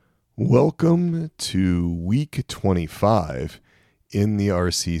Welcome to week 25 in the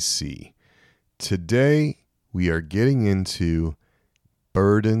RCC. Today we are getting into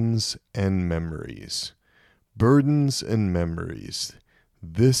burdens and memories. Burdens and memories.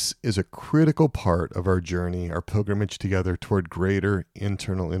 This is a critical part of our journey, our pilgrimage together toward greater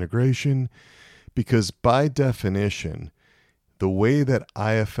internal integration, because by definition, the way that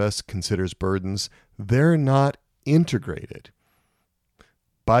IFS considers burdens, they're not integrated.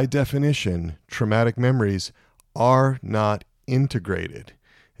 By definition, traumatic memories are not integrated.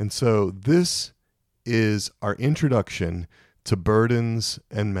 And so this is our introduction to burdens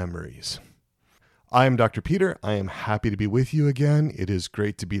and memories. I am Dr. Peter. I am happy to be with you again. It is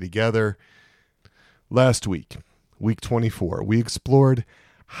great to be together. Last week, week 24, we explored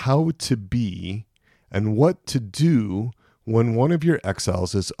how to be and what to do when one of your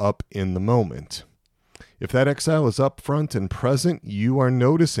exiles is up in the moment. If that exile is up front and present, you are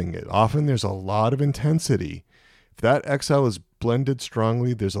noticing it. Often there's a lot of intensity. If that exile is blended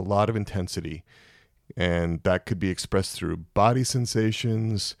strongly, there's a lot of intensity. And that could be expressed through body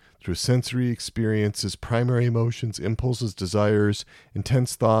sensations, through sensory experiences, primary emotions, impulses, desires,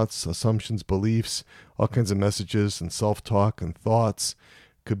 intense thoughts, assumptions, beliefs, all kinds of messages and self-talk and thoughts.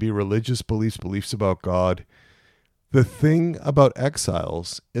 Could be religious beliefs, beliefs about God. The thing about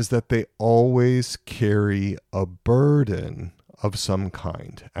exiles is that they always carry a burden of some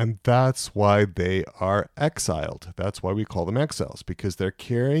kind. And that's why they are exiled. That's why we call them exiles, because they're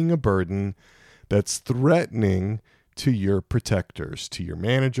carrying a burden that's threatening to your protectors, to your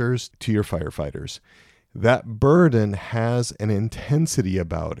managers, to your firefighters. That burden has an intensity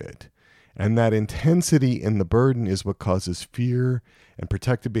about it. And that intensity in the burden is what causes fear and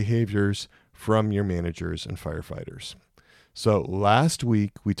protective behaviors from your managers and firefighters. So last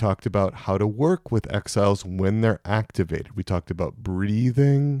week, we talked about how to work with exiles when they're activated. We talked about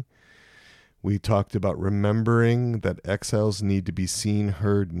breathing. We talked about remembering that exiles need to be seen,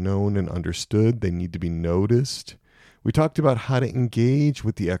 heard, known, and understood. They need to be noticed. We talked about how to engage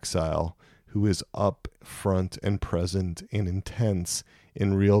with the exile who is up front and present and intense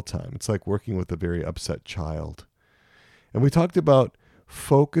in real time. It's like working with a very upset child. And we talked about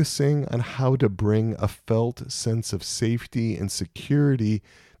focusing on how to bring a felt sense of safety and security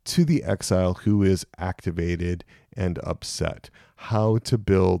to the exile who is activated and upset. How to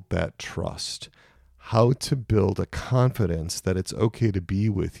build that trust. How to build a confidence that it's okay to be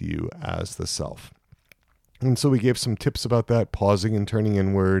with you as the self. And so we gave some tips about that, pausing and turning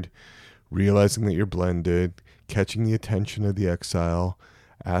inward, realizing that you're blended, catching the attention of the exile,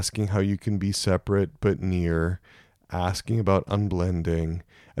 asking how you can be separate but near, asking about unblending,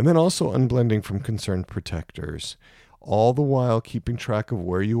 and then also unblending from concerned protectors, all the while keeping track of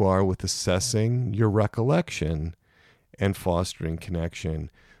where you are with assessing your recollection and fostering connection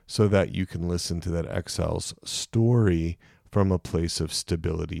so that you can listen to that exile's story from a place of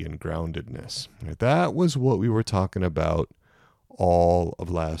stability and groundedness. That was what we were talking about all of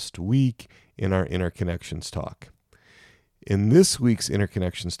last week in our Interconnections talk. In this week's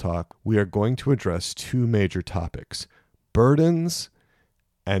Interconnections talk, we are going to address two major topics: burdens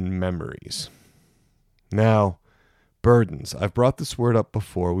and memories. Now, burdens. I've brought this word up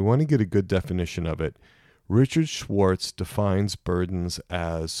before. We want to get a good definition of it. Richard Schwartz defines burdens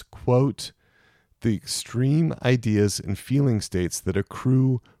as, quote, the extreme ideas and feeling states that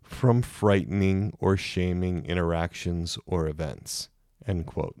accrue from frightening or shaming interactions or events, end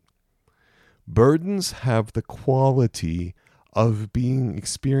quote. Burdens have the quality of being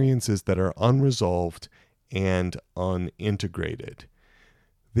experiences that are unresolved and unintegrated.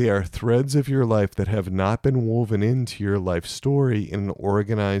 They are threads of your life that have not been woven into your life story in an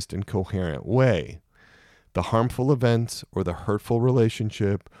organized and coherent way. The harmful event or the hurtful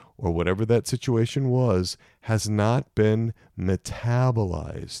relationship or whatever that situation was has not been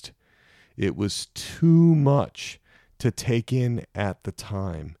metabolized. It was too much to take in at the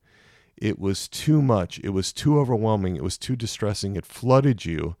time. It was too much. It was too overwhelming. It was too distressing. It flooded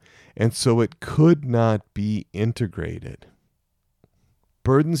you. And so it could not be integrated.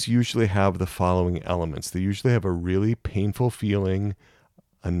 Burdens usually have the following elements. They usually have a really painful feeling,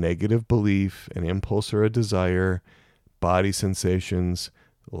 a negative belief, an impulse or a desire, body sensations.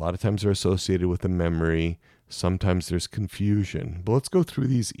 A lot of times they're associated with a memory. Sometimes there's confusion. But let's go through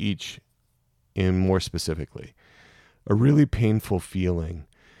these each in more specifically. A really painful feeling.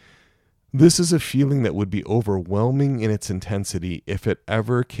 This is a feeling that would be overwhelming in its intensity if it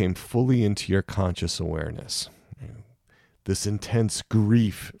ever came fully into your conscious awareness. This intense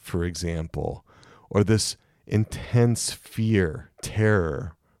grief, for example, or this intense fear,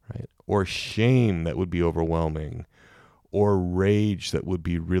 terror, right? Or shame that would be overwhelming, or rage that would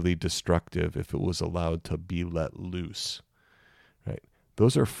be really destructive if it was allowed to be let loose, right?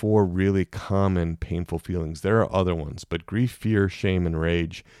 Those are 4 really common painful feelings. There are other ones, but grief, fear, shame, and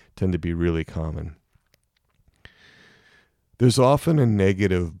rage tend to be really common. There's often a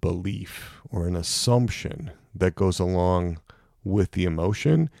negative belief or an assumption that goes along with the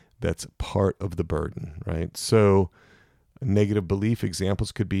emotion that's part of the burden, right? So negative belief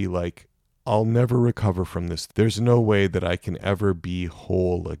examples could be like, I'll never recover from this. There's no way that I can ever be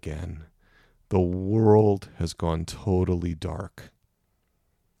whole again. The world has gone totally dark.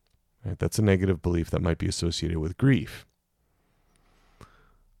 Right? That's a negative belief that might be associated with grief.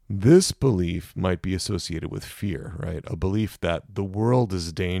 This belief might be associated with fear, right? A belief that the world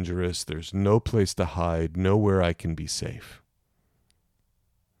is dangerous, there's no place to hide, nowhere I can be safe.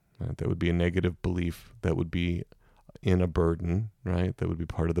 Right? That would be a negative belief that would be in a burden, right? That would be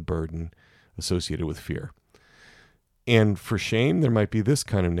part of the burden associated with fear. And for shame, there might be this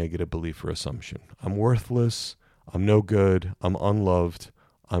kind of negative belief or assumption. I'm worthless, I'm no good, I'm unloved,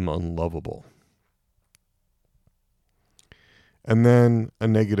 I'm unlovable. And then a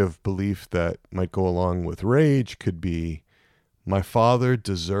negative belief that might go along with rage could be, my father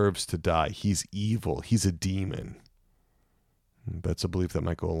deserves to die. He's evil. He's a demon. That's a belief that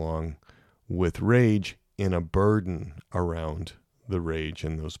might go along with rage in a burden around the rage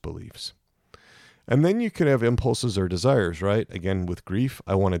and those beliefs. And then you could have impulses or desires, right? Again, with grief,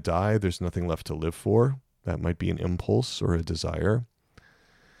 I want to die. There's nothing left to live for. That might be an impulse or a desire.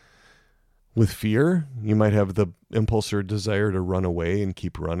 With fear, you might have the impulse or desire to run away and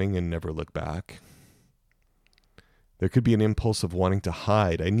keep running and never look back. There could be an impulse of wanting to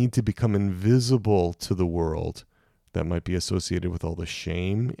hide. I need to become invisible to the world. That might be associated with all the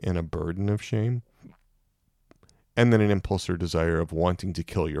shame and a burden of shame. And then an impulse or desire of wanting to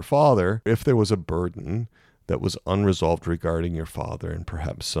kill your father if there was a burden that was unresolved regarding your father and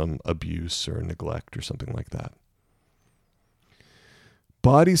perhaps some abuse or neglect or something like that.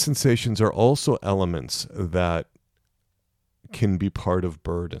 Body sensations are also elements that can be part of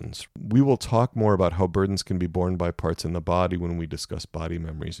burdens. We will talk more about how burdens can be borne by parts in the body when we discuss body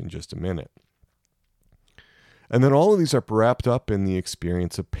memories in just a minute. And then all of these are wrapped up in the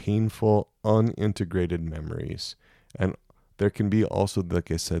experience of painful, unintegrated memories. And there can be also, like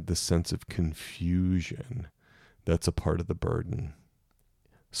I said, the sense of confusion that's a part of the burden.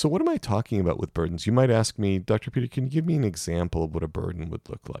 So what am I talking about with burdens? You might ask me, Dr. Peter, can you give me an example of what a burden would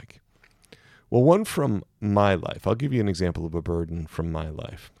look like? Well, one from my life. I'll give you an example of a burden from my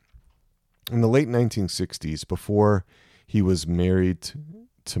life. In the late 1960s, before he was married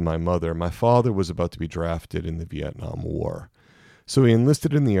to my mother, my father was about to be drafted in the Vietnam War. So he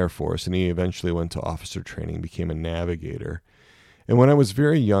enlisted in the Air Force, and he eventually went to officer training, became a navigator. And when I was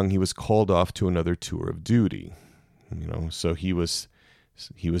very young, he was called off to another tour of duty. So he was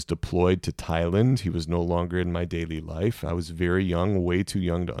deployed to Thailand. He was no longer in my daily life. I was very young, way too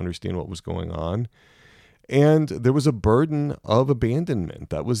young to understand what was going on. And there was a burden of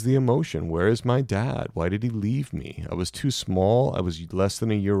abandonment. That was the emotion. Where is my dad? Why did he leave me? I was too small. I was less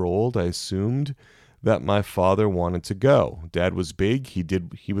than a year old. I assumed that my father wanted to go. Dad was big.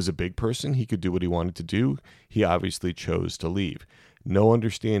 He was a big person. He could do what he wanted to do. He obviously chose to leave. No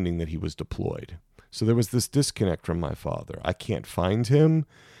understanding that he was deployed. So there was this disconnect from my father. I can't find him,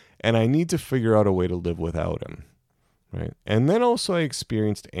 and I need to figure out a way to live without him, right? And then also I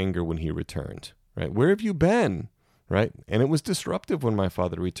experienced anger when he returned, right? Where have you been, right? And it was disruptive when my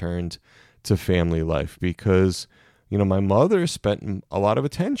father returned to family life because, my mother spent a lot of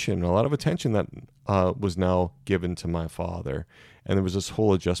attention that was now given to my father. And there was this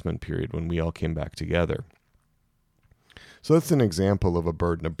whole adjustment period when we all came back together. So that's an example of a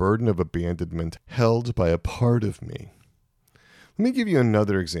burden of abandonment held by a part of me. Let me give you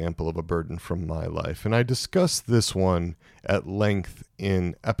another example of a burden from my life. And I discussed this one at length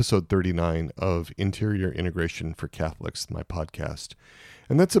in episode 39 of Interior Integration for Catholics, my podcast.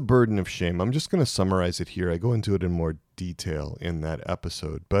 And that's a burden of shame. I'm just going to summarize it here. I go into it in more detail in that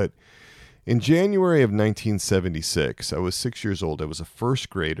episode. But in January of 1976, I was 6 years old. I was a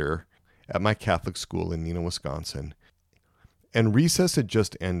first grader at my Catholic school in Neenah, Wisconsin. And recess had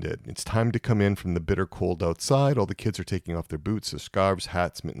just ended. It's time to come in from the bitter cold outside. All the kids are taking off their boots, their scarves,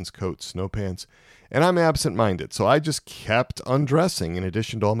 hats, mittens, coats, snow pants. And I'm absent-minded, so I just kept undressing. In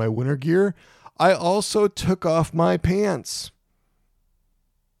addition to all my winter gear, I also took off my pants.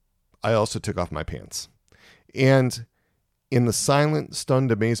 And in the silent,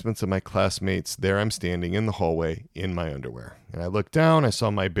 stunned amazements of my classmates, there I'm standing in the hallway in my underwear. And I looked down, I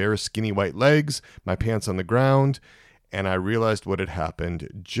saw my bare, skinny white legs, my pants on the ground, and I realized what had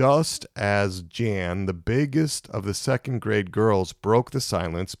happened just as Jan, the biggest of the second grade girls, broke the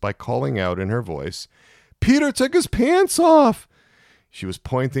silence by calling out in her voice, "Peter took his pants off!" She was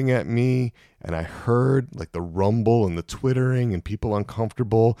pointing at me, and I heard like the rumble and the twittering and people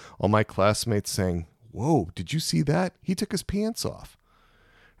uncomfortable, all my classmates saying, "Whoa, did you see that? He took his pants off."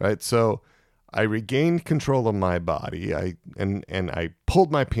 Right? So I regained control of my body. I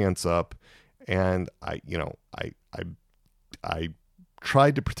pulled my pants up, and I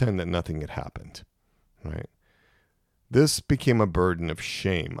tried to pretend that nothing had happened. Right? This became a burden of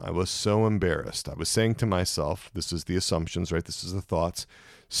shame. I was so embarrassed. I was saying to myself, this is the assumptions, right? This is the thoughts.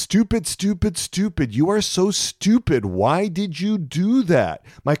 Stupid, stupid, stupid. You are so stupid. Why did you do that?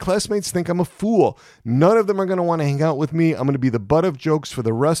 My classmates think I'm a fool. None of them are going to want to hang out with me. I'm going to be the butt of jokes for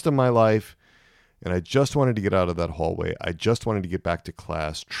the rest of my life. And I just wanted to get out of that hallway. I just wanted to get back to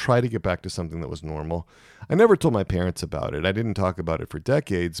class, try to get back to something that was normal. I never told my parents about it. I didn't talk about it for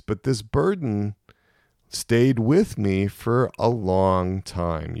decades, but this burden stayed with me for a long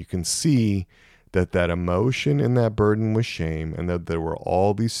time. You can see that emotion and that burden was shame, and that there were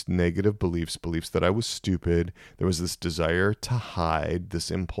all these negative beliefs that I was stupid. There was this desire to hide,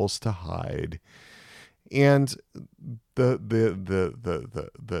 this impulse to hide. And the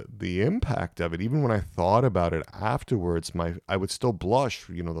impact of it, even when I thought about it afterwards, I would still blush,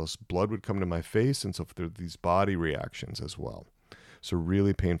 those blood would come to my face, and so there were these body reactions as well. So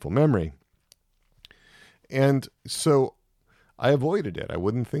really painful memory. And so I avoided it. I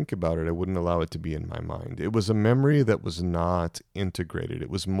wouldn't think about it. I wouldn't allow it to be in my mind. It was a memory that was not integrated. It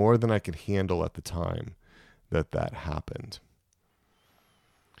was more than I could handle at the time that happened.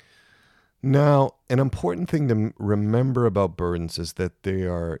 Now, an important thing to remember about burdens is that they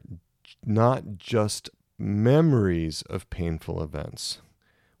are not just memories of painful events.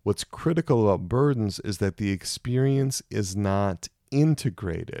 What's critical about burdens is that the experience is not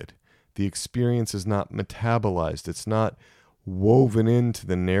integrated. The experience is not metabolized. It's not woven into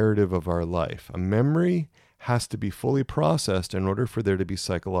the narrative of our life. A memory has to be fully processed in order for there to be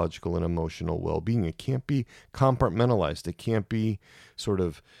psychological and emotional well-being. It can't be compartmentalized. It can't be sort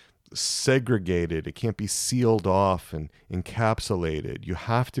of segregated. It can't be sealed off and encapsulated. You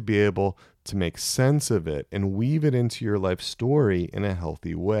have to be able to make sense of it and weave it into your life story in a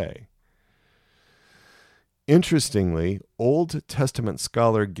healthy way. Interestingly, Old Testament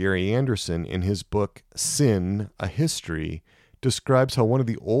scholar Gary Anderson, in his book Sin, A History, describes how one of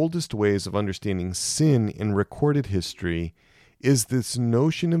the oldest ways of understanding sin in recorded history is this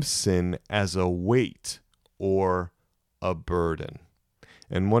notion of sin as a weight or a burden.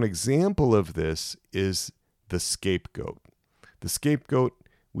 And one example of this is the scapegoat. The scapegoat,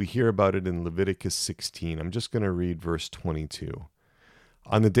 we hear about it in Leviticus 16. I'm just going to read verse 22.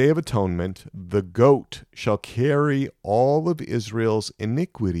 On the Day of Atonement, the goat shall carry all of Israel's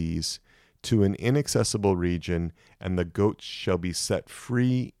iniquities to an inaccessible region, and the goat shall be set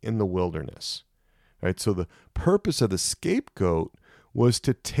free in the wilderness. Right? So the purpose of the scapegoat was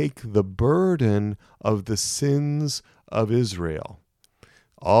to take the burden of the sins of Israel.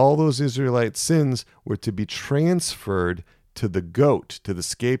 All those Israelite sins were to be transferred to the goat, to the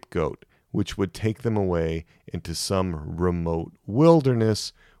scapegoat, which would take them away into some remote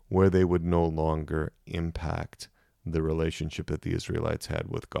wilderness where they would no longer impact the relationship that the Israelites had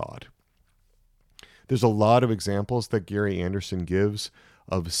with God. There's a lot of examples that Gary Anderson gives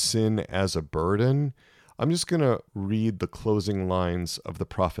of sin as a burden. I'm just going to read the closing lines of the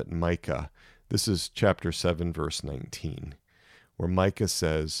prophet Micah. This is chapter 7, verse 19, where Micah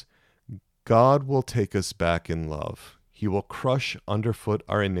says, "God will take us back in love. He will crush underfoot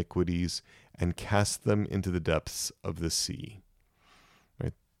our iniquities and cast them into the depths of the sea."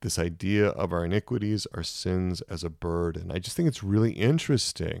 Right? This idea of our iniquities, our sins as a burden. I just think it's really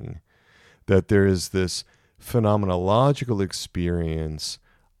interesting that there is this phenomenological experience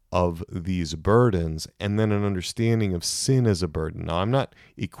of these burdens and then an understanding of sin as a burden. Now, I'm not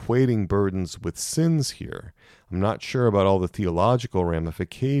equating burdens with sins here. I'm not sure about all the theological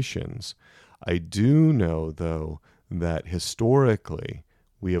ramifications. I do know, though, that historically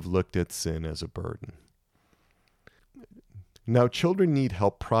we have looked at sin as a burden. Now, children need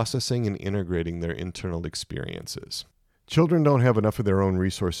help processing and integrating their internal experiences. Children don't have enough of their own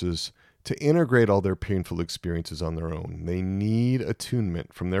resources to integrate all their painful experiences on their own. They need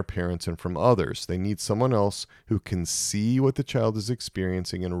attunement from their parents and from others. They need someone else who can see what the child is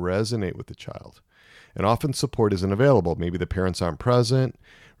experiencing and resonate with the child. And often support isn't available. Maybe the parents aren't present.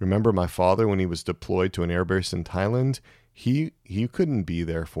 Remember my father when he was deployed to an air base in Thailand? He couldn't be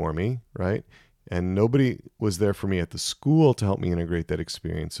there for me, right? And nobody was there for me at the school to help me integrate that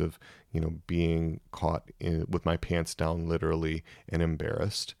experience of, being caught with my pants down literally and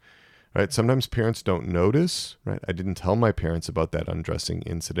embarrassed. Right? Sometimes parents don't notice, right? I didn't tell my parents about that undressing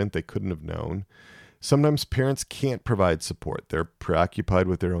incident. They couldn't have known. Sometimes parents can't provide support. They're preoccupied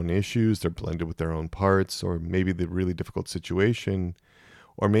with their own issues. They're blended with their own parts, or maybe the really difficult situation,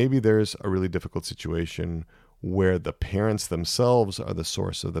 or maybe there's a really difficult situation where the parents themselves are the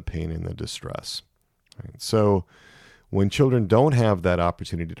source of the pain and the distress. Right? So when children don't have that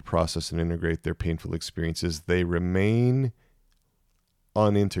opportunity to process and integrate their painful experiences, they remain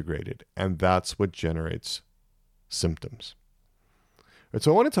unintegrated, and that's what generates symptoms. Right,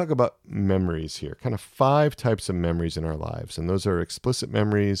 so I want to talk about memories here, kind of 5 types of memories in our lives, and those are explicit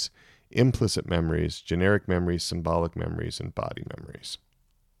memories, implicit memories, generic memories, symbolic memories, and body memories.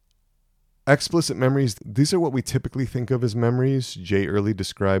 Explicit memories, these are what we typically think of as memories. Jay Early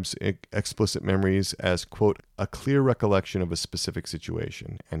describes explicit memories as, quote, a clear recollection of a specific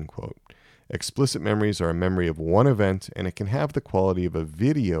situation, end quote. Explicit memories are a memory of one event, and it can have the quality of a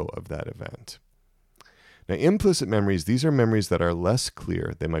video of that event. Now, implicit memories, these are memories that are less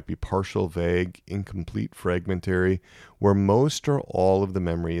clear. They might be partial, vague, incomplete, fragmentary, where most or all of the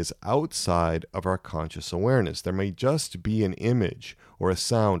memory is outside of our conscious awareness. There may just be an image or a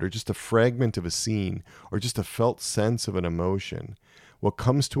sound or just a fragment of a scene or just a felt sense of an emotion. What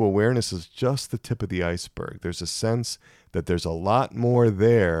comes to awareness is just the tip of the iceberg. There's a sense that there's a lot more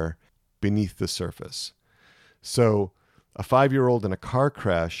there beneath the surface. So a 5-year-old in a car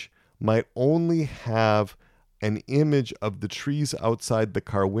crash might only have an image of the trees outside the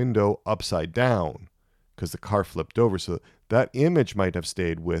car window upside down because the car flipped over. So that image might have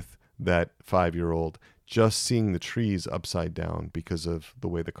stayed with that 5-year-old, just seeing the trees upside down because of the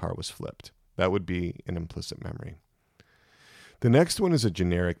way the car was flipped. That would be an implicit memory. The next one is a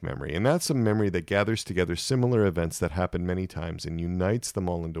generic memory, and that's a memory that gathers together similar events that happen many times and unites them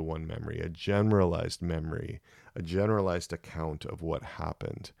all into one memory, a generalized memory, a generalized account of what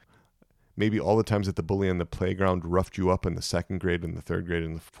happened. Maybe all the times that the bully on the playground roughed you up in the 2nd grade and the 3rd grade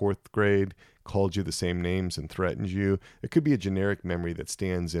and the 4th grade, called you the same names and threatened you. It could be a generic memory that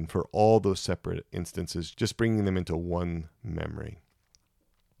stands in for all those separate instances, just bringing them into one memory.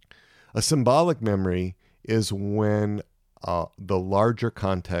 A symbolic memory is when the larger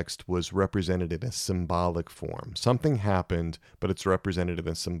context was represented in a symbolic form. Something happened, but it's represented in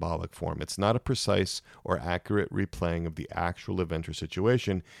a symbolic form. It's not a precise or accurate replaying of the actual event or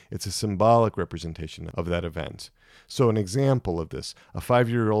situation. It's a symbolic representation of that event. So an example of this, a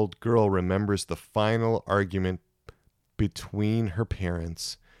 5-year-old girl remembers the final argument between her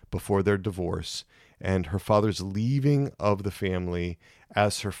parents before their divorce and her father's leaving of the family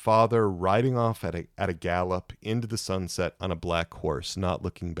as her father riding off at a gallop into the sunset on a black horse, not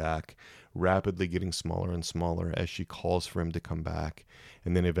looking back, rapidly getting smaller and smaller as she calls for him to come back,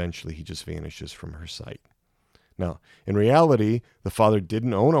 and then eventually he just vanishes from her sight. Now, in reality, the father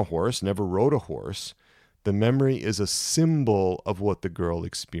didn't own a horse, never rode a horse. The memory is a symbol of what the girl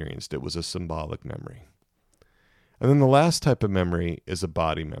experienced. It was a symbolic memory. And then the last type of memory is a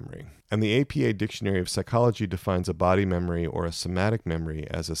body memory. And the APA Dictionary of Psychology defines a body memory or a somatic memory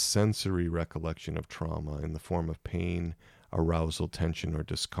as a sensory recollection of trauma in the form of pain, arousal, tension, or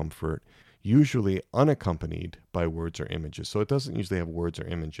discomfort, usually unaccompanied by words or images. So it doesn't usually have words or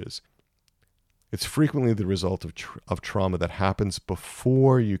images. It's frequently the result of trauma that happens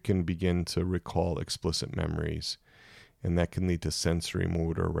before you can begin to recall explicit memories. And that can lead to sensory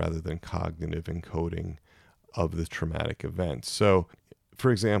motor rather than cognitive encoding of the traumatic event. So,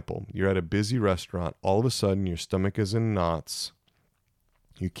 for example, you're at a busy restaurant, all of a sudden your stomach is in knots,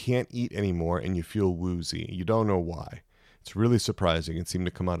 you can't eat anymore, and you feel woozy. You don't know why. It's really surprising. It seemed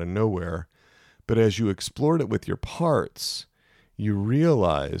to come out of nowhere. But as you explored it with your parts, you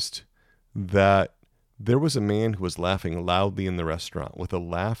realized that there was a man who was laughing loudly in the restaurant with a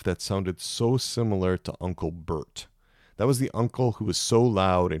laugh that sounded so similar to Uncle Bert. That was the uncle who was so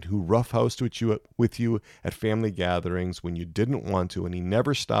loud and who roughhoused with you at family gatherings when you didn't want to, and he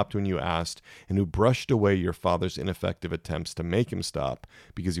never stopped when you asked, and who brushed away your father's ineffective attempts to make him stop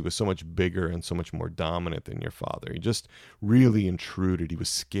because he was so much bigger and so much more dominant than your father. He just really intruded. He was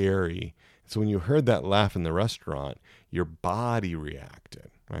scary. So when you heard that laugh in the restaurant, your body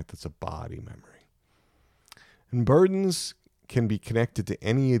reacted, right? That's a body memory. And burdens can be connected to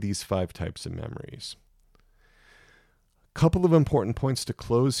any of these 5 types of memories. Couple of important points to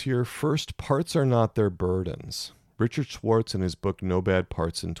close here. First, parts are not their burdens. Richard Schwartz, in his book No Bad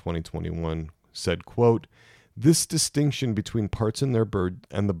Parts in 2021, said, quote, This distinction between parts and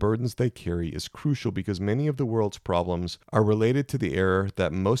and the burdens they carry is crucial because many of the world's problems are related to the error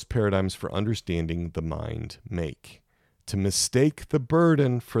that most paradigms for understanding the mind make: to mistake the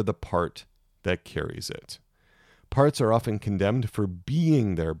burden for the part that carries it. Parts are often condemned for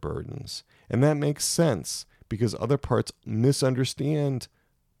being their burdens, and that makes sense because other parts misunderstand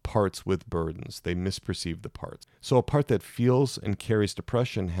parts with burdens. They misperceive the parts. So a part that feels and carries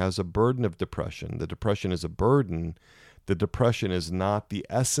depression has a burden of depression. The depression is a burden. The depression is not the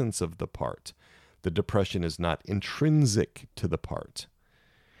essence of the part. The depression is not intrinsic to the part.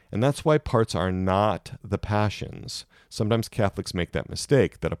 And that's why parts are not the passions. Sometimes Catholics make that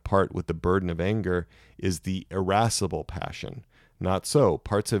mistake, that a part with the burden of anger is the irascible passion. Not so.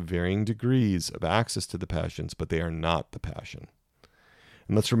 Parts have varying degrees of access to the passions, but they are not the passion.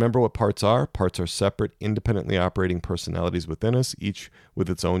 And let's remember what parts are. Parts are separate, independently operating personalities within us, each with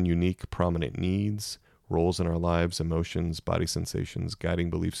its own unique, prominent needs, roles in our lives, emotions, body sensations, guiding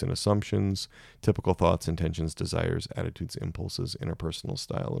beliefs and assumptions, typical thoughts, intentions, desires, attitudes, impulses, interpersonal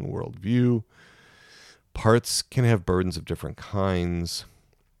style, and worldview. Parts can have burdens of different kinds,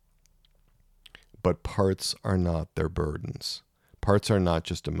 but parts are not their burdens. Parts are not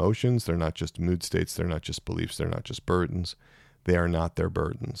just emotions. They're not just mood states. They're not just beliefs. They're not just burdens. They are not their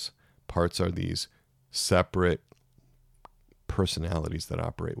burdens. Parts are these separate personalities that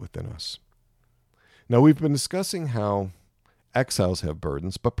operate within us. Now, we've been discussing how exiles have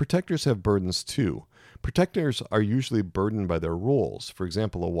burdens, but protectors have burdens too. Protectors are usually burdened by their roles. For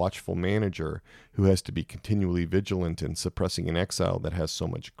example, a watchful manager who has to be continually vigilant in suppressing an exile that has so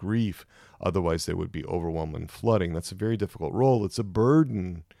much grief, otherwise they would be overwhelmed and flooding. That's a very difficult role. It's a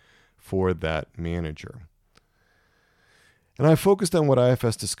burden for that manager. And I focused on what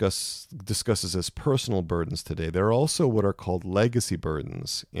IFS discusses as personal burdens today. There are also what are called legacy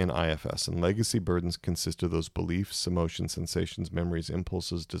burdens in IFS. And legacy burdens consist of those beliefs, emotions, sensations, memories,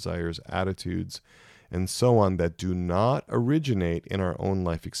 impulses, desires, attitudes, and so on that do not originate in our own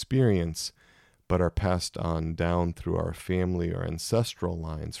life experience, but are passed on down through our family or ancestral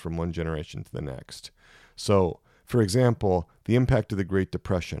lines from one generation to the next. So, for example, the impact of the Great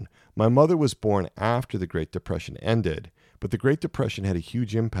Depression. My mother was born after the Great Depression ended, but the Great Depression had a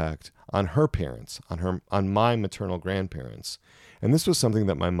huge impact on her parents, on my maternal grandparents. And this was something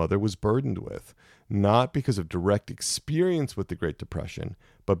that my mother was burdened with, not because of direct experience with the Great Depression,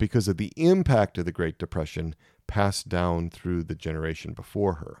 but because of the impact of the Great Depression passed down through the generation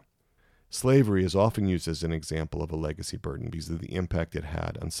before her. Slavery is often used as an example of a legacy burden because of the impact it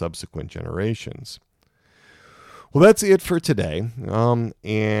had on subsequent generations. Well, that's it for today, and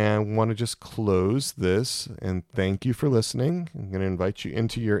I want to just close this and thank you for listening. I'm going to invite you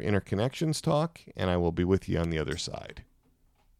into your interconnections talk, and I will be with you on the other side.